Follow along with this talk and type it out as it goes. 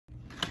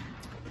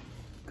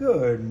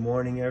Good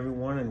morning,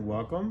 everyone, and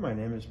welcome. My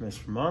name is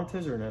Mr.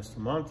 Montes, Ernesto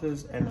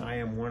Montes, and I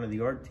am one of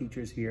the art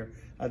teachers here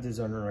at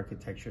Design and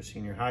Architecture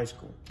Senior High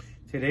School.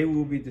 Today,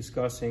 we'll be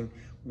discussing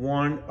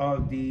one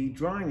of the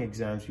drawing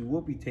exams you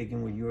will be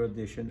taking when you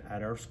audition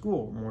at our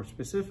school. More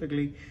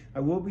specifically, I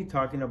will be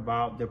talking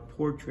about the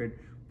portrait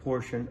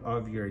portion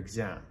of your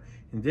exam.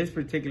 In this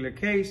particular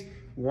case,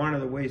 one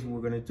of the ways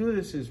we're going to do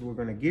this is we're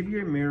going to give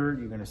you a mirror.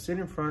 You're going to sit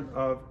in front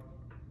of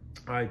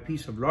a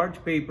piece of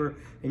large paper,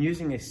 and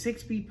using a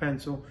 6B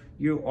pencil,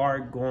 you are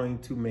going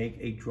to make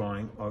a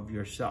drawing of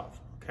yourself,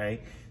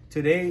 okay?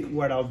 Today,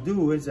 what I'll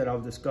do is that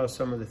I'll discuss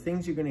some of the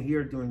things you're going to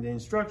hear during the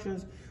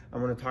instructions.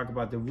 I'm going to talk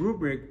about the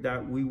rubric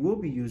that we will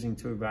be using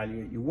to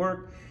evaluate your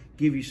work,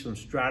 give you some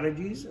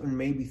strategies and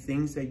maybe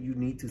things that you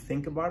need to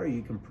think about or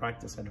you can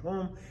practice at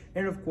home,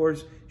 and of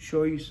course,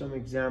 show you some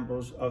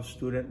examples of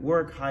student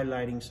work,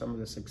 highlighting some of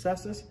the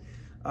successes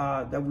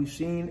that we've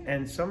seen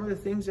and some of the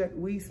things that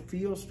we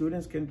feel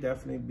students can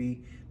definitely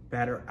be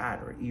better at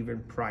or even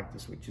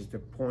practice, which is the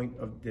point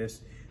of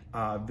this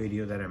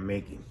video that I'm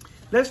making.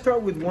 Let's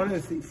start with one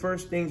of the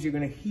first things you're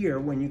going to hear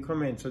when you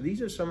come in. So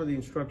these are some of the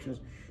instructions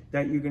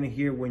that you're going to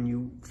hear when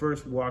you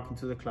first walk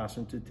into the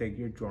classroom to take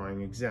your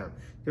drawing exam.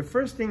 The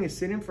first thing is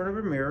sit in front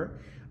of a mirror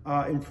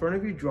in front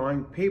of your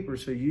drawing paper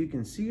so you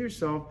can see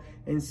yourself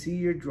and see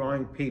your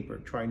drawing paper.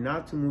 Try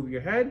not to move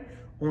your head,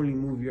 only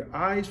move your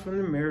eyes from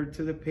the mirror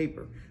to the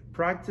paper.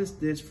 Practice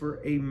this for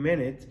a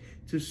minute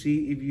to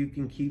see if you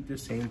can keep the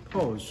same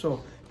pose.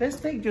 So let's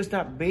take just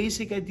that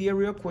basic idea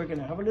real quick, and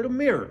I have a little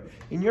mirror.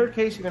 In your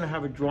case, you're gonna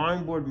have a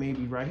drawing board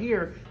maybe right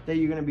here that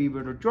you're gonna be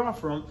able to draw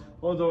from.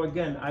 Although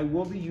again, I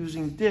will be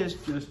using this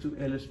just to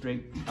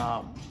illustrate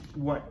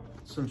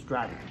some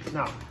strategies.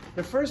 Now,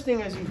 the first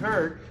thing, as you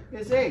heard,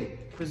 is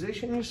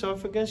position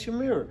yourself against your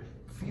mirror.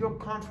 Feel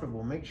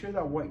comfortable. Make sure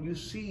that what you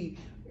see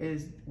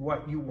is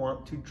what you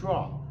want to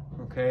draw,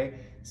 okay?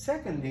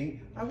 Secondly,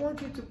 I want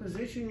you to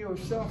position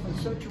yourself in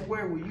such a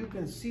way where you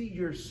can see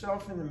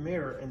yourself in the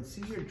mirror and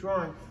see your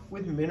drawing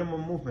with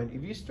minimum movement.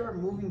 If you start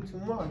moving too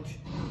much,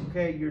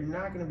 okay, you're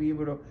not gonna be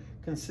able to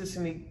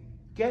consistently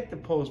get the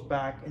pose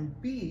back, and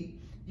B,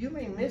 you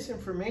may miss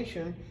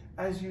information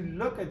as you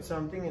look at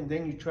something and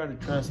then you try to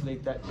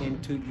translate that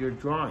into your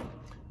drawing,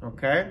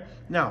 okay?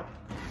 Now,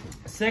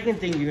 second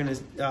thing you're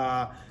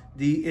gonna,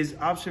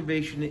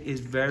 observation is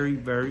very,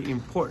 very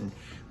important.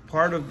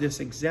 Part of this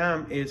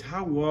exam is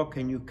how well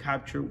can you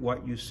capture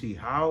what you see?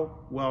 How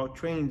well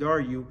trained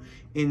are you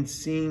in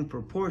seeing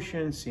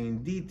proportions, seeing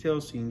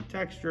details, seeing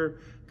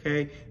texture,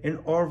 okay? And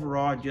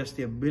overall, just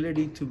the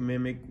ability to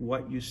mimic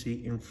what you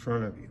see in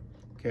front of you,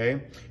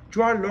 okay?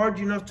 Draw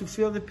large enough to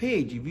fill the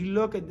page. If you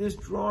look at this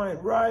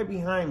drawing right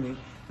behind me,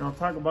 and I'll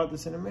talk about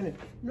this in a minute,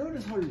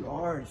 notice how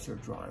large they're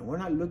drawing. We're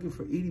not looking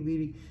for itty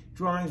bitty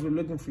drawings. We're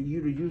looking for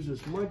you to use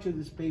as much of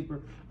this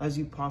paper as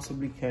you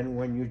possibly can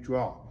when you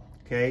draw,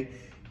 okay?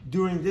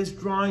 During this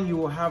drawing, you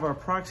will have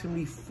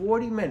approximately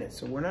 40 minutes.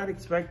 So we're not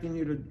expecting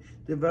you to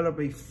develop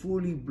a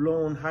fully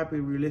blown,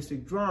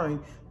 hyper-realistic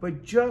drawing,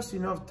 but just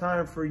enough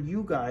time for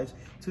you guys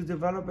to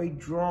develop a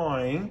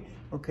drawing,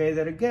 okay,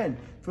 that again,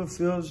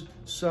 fulfills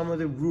some of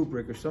the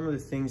rubric or some of the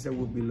things that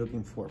we'll be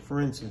looking for.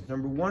 For instance,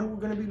 number one,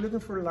 we're gonna be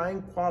looking for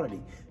line quality,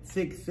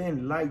 thick,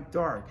 thin, light,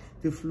 dark,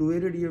 the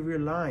fluidity of your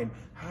line.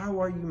 How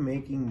are you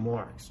making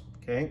marks,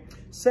 okay?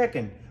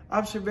 Second,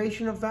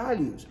 observation of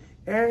values.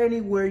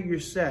 Anywhere you're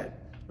set,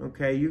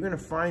 okay, you're gonna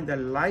find that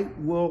light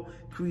will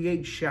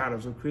create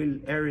shadows, will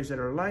create areas that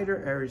are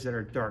lighter, areas that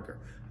are darker.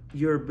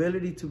 Your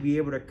ability to be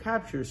able to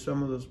capture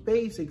some of those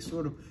basic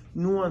sort of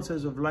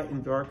nuances of light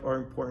and dark are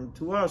important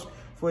to us,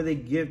 for they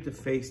give the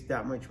face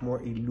that much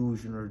more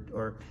illusion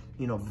or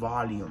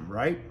volume,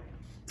 right?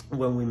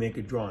 When we make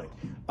a drawing.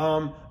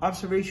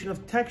 Observation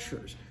of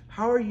textures.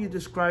 How are you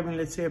describing,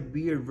 let's say, a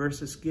beard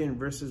versus skin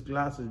versus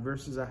glasses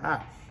versus a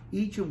hat,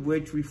 each of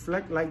which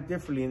reflect light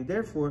differently and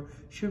therefore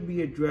should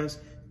be addressed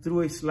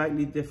through a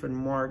slightly different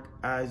mark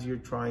as you're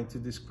trying to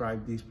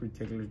describe these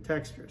particular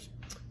textures,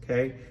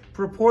 okay?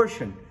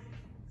 Proportion.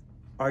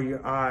 Are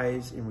your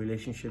eyes in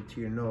relationship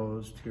to your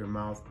nose, to your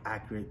mouth,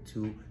 accurate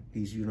to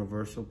these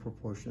universal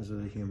proportions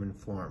of the human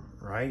form,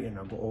 right? And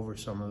I'll go over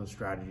some of the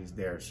strategies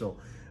there. So,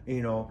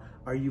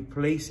 are you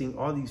placing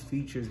all these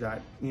features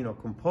that,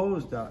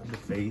 compose the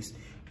face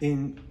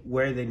in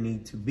where they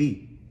need to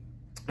be?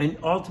 And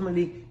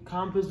ultimately,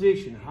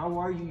 composition. How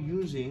are you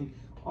using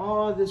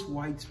all this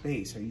white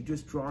space? Are you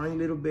just drawing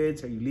little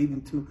bits? Are you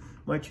leaving too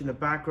much in the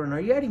background? Are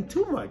you adding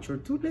too much or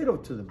too little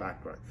to the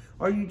background?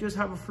 Or you just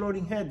have a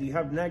floating head? Do you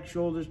have neck,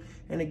 shoulders?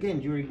 And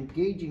again, you're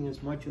engaging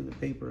as much of the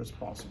paper as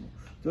possible.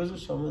 Those are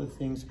some of the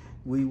things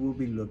we will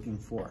be looking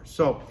for.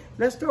 So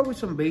let's start with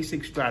some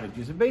basic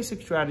strategies. The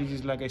basic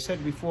strategies, like I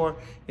said before,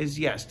 is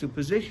yes, to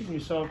position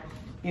yourself,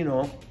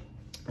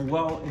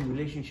 well in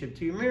relationship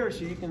to your mirror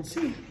so you can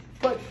see.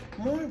 But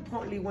more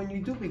importantly, when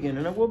you do begin,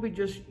 and I will be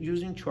just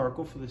using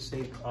charcoal for the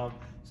sake of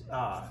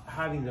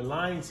having the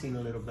line seen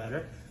a little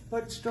better,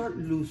 but start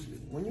loosely.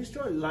 When you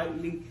start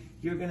lightly,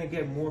 you're gonna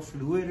get more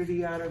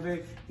fluidity out of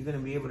it. You're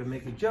gonna be able to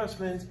make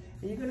adjustments,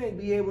 and you're gonna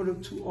be able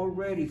to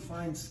already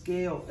find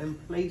scale and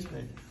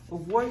placement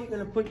of where you're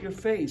gonna put your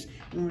face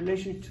in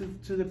relation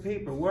to the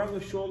paper. Where are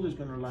the shoulders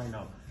gonna line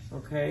up,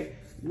 okay?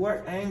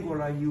 What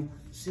angle are you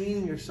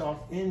seeing yourself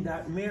in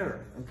that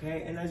mirror,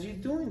 okay? And as you're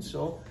doing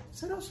so,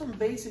 set up some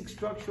basic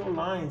structural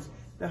lines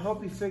that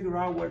help you figure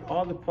out what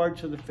all the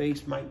parts of the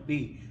face might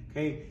be,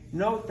 okay?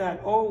 Note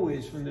that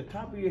always from the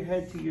top of your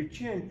head to your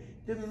chin,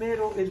 the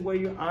middle is where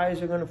your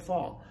eyes are gonna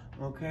fall,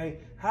 okay?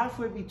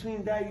 Halfway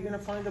between that, you're gonna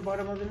find the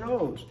bottom of the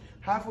nose.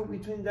 Halfway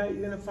between that,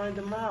 you're gonna find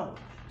the mouth.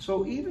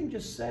 So even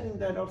just setting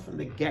that up from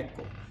the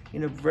get-go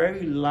in a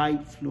very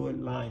light,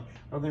 fluid line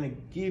are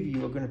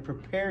gonna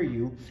prepare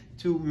you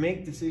to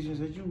make decisions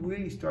as you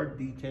really start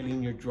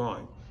detailing your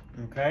drawing,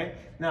 okay?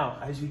 Now,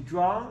 as you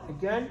draw,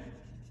 again,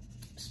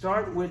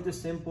 start with the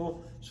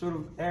simple sort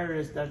of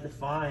areas that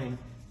define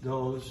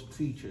those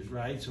features,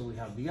 right? So we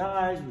have the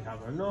eyes, we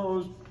have our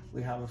nose,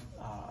 we have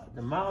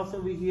the mouth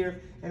over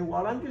here. And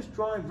while I'm just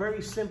drawing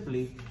very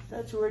simply,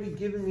 that's already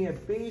giving me a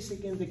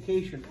basic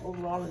indication,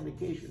 overall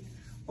indication,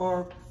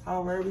 or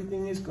how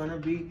everything is gonna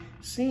be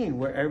seen,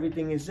 where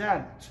everything is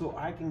at. So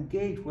I can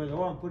gauge whether,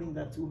 I'm putting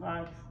that too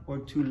high or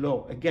too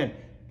low. Again,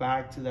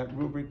 back to that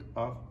rubric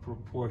of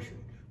proportion,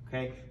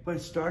 okay?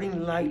 But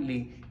starting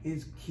lightly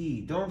is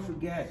key. Don't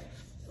forget,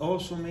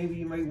 also, maybe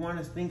you might want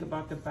to think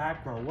about the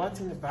background.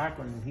 What's in the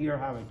background? And here I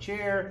have a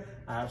chair,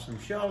 I have some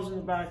shelves in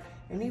the back,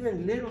 and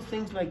even little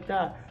things like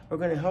that are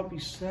going to help you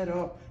set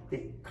up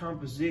the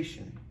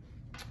composition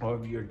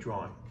of your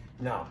drawing.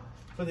 Now,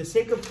 for the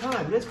sake of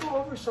time, let's go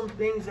over some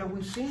things that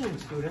we've seen in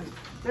students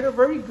that are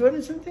very good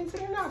and some things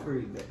that are not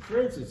very good.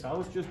 For instance, I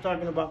was just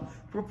talking about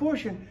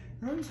proportion.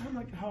 Notice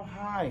how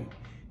high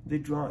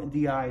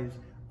the eyes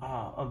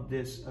of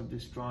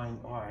this drawing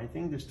are. I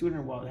think the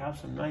student, while they have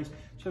some nice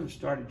sort of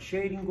started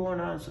shading going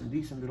on, some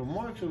decent little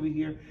marks over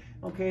here,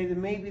 okay, then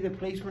maybe the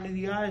placement of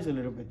the eye is a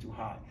little bit too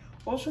high.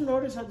 Also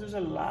notice that there's a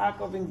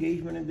lack of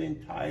engagement in the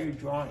entire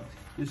drawing.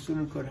 The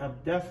student could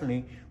have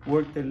definitely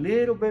worked a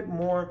little bit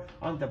more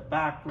on the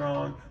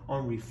background,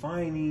 on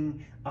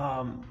refining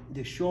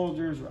the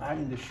shoulders, or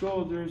adding the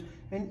shoulders,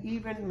 and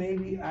even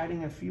maybe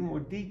adding a few more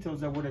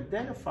details that would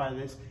identify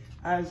this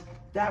as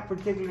that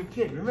particular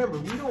kid. Remember,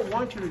 we don't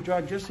want you to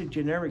draw just a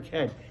generic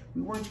head.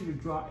 We want you to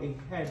draw a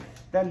head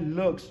that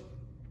looks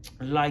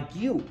like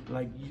you,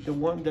 like the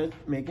one that's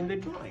making the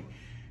drawing.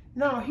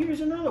 Now,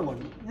 here's another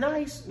one.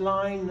 Nice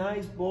line,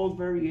 nice bold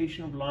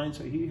variation of lines.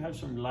 So here you have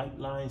some light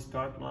lines,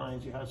 dark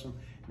lines. You have some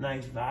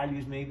nice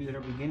values maybe that are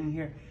beginning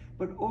here.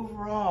 But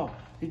overall,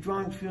 the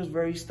drawing feels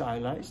very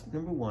stylized,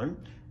 number one.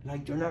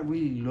 Like they're not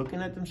really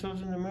looking at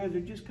themselves in the mirror.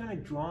 They're just kind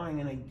of drawing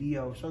an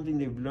idea of something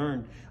they've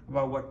learned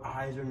about what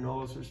eyes or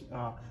nose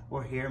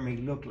or hair may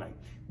look like.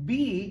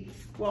 B,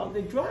 well,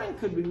 the drawing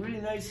could be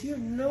really nice here.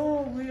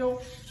 No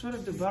real sort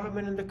of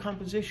development in the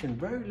composition.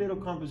 Very little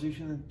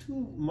composition and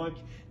too much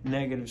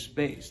negative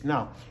space.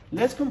 Now,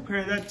 let's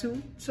compare that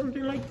to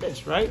something like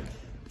this, right?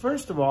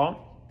 First of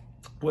all,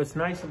 what's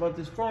nice about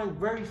this drawing,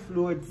 very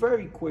fluid,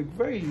 very quick,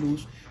 very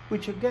loose,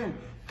 which again,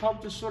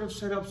 helped to sort of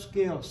set up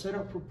scale, set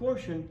up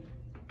proportion,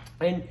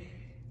 and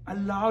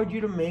allowed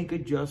you to make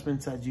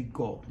adjustments as you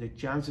go. The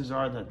chances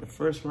are that the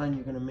first line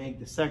you're going to make,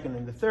 the second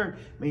and the third,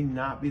 may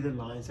not be the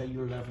lines that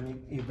you'll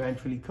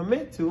eventually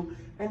commit to,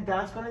 and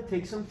that's going to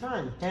take some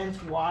time. Hence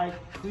why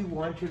we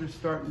want you to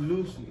start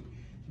loosely.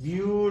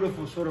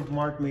 Beautiful sort of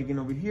mark making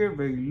over here,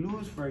 very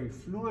loose, very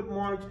fluid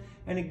marks.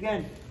 And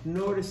again,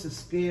 notice the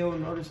scale,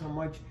 notice how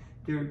much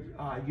they're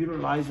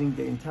utilizing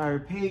the entire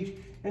page.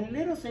 And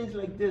little things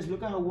like this,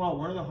 look at how well,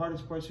 one of the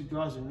hardest parts to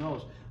draw is the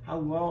nose, how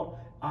well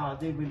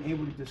they've been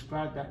able to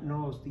describe that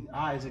nose, the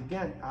eyes,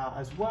 again,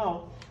 as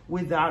well,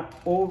 without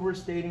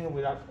overstating and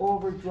without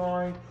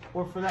overdrawing,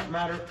 or for that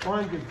matter,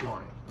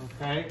 underdrawing,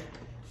 okay?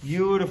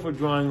 Beautiful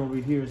drawing over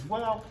here as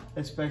well,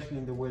 especially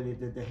in the way they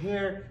did the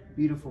hair,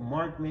 beautiful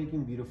mark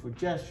making, beautiful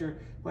gesture.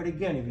 But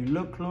again, if you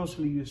look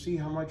closely, you see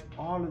how much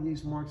all of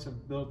these marks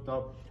have built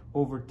up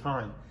over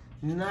time.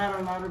 Not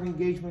a lot of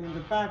engagement in the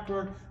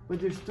background,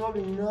 but there's still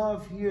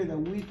enough here that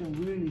we can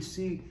really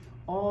see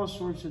all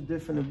sorts of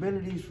different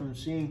abilities, from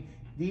seeing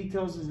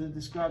details as they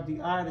describe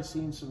the eye, to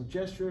seeing some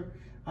gesture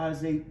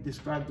as they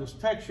describe those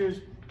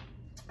textures.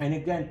 And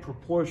again,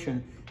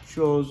 proportion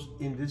shows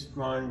in this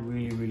drawing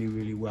really, really,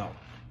 really well,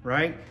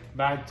 right?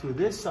 Back to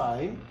this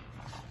side,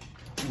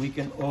 we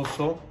can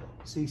also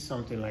see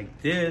something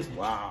like this.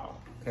 Wow,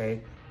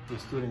 okay? The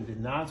student did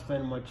not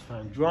spend much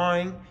time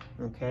drawing,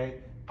 okay?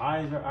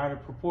 Eyes are out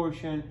of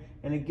proportion,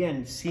 and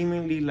again,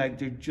 seemingly like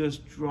they're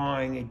just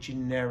drawing a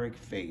generic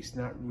face,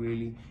 not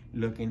really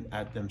looking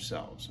at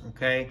themselves,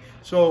 okay?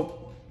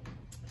 So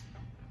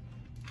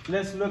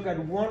let's look at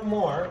one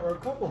more or a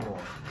couple more,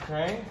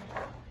 okay?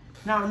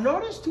 Now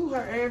notice too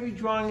how every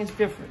drawing is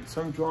different.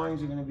 Some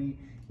drawings are gonna be,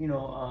 you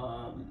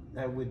know,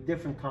 with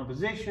different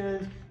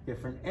compositions,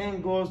 different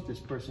angles. This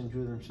person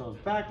drew themselves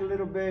back a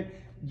little bit.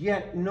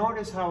 Yet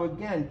notice how,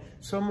 again,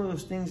 some of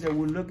those things that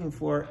we're looking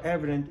for are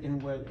evident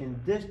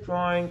in this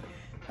drawing.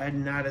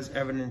 and not as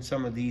evident in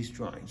some of these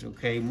drawings,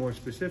 okay? More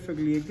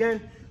specifically,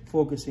 again,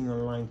 focusing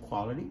on line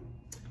quality,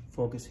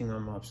 focusing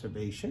on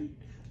observation,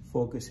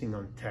 focusing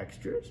on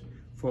textures,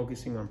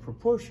 focusing on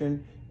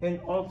proportion, and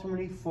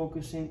ultimately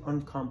focusing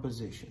on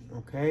composition,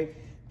 okay?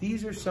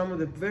 These are some of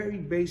the very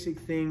basic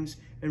things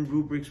and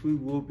rubrics we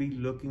will be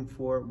looking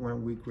for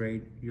when we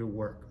grade your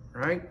work,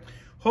 all right?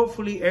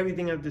 Hopefully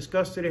everything I've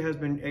discussed today has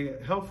been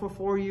helpful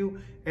for you,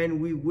 and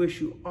we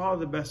wish you all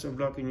the best of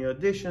luck in your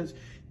auditions.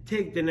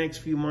 Take the next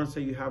few months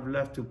that you have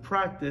left to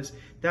practice.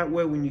 That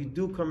way, when you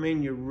do come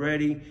in, you're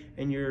ready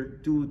and you're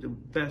doing the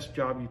best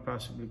job you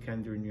possibly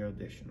can during your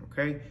audition,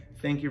 okay?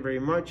 Thank you very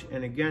much.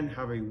 And again,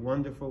 have a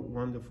wonderful,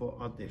 wonderful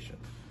audition.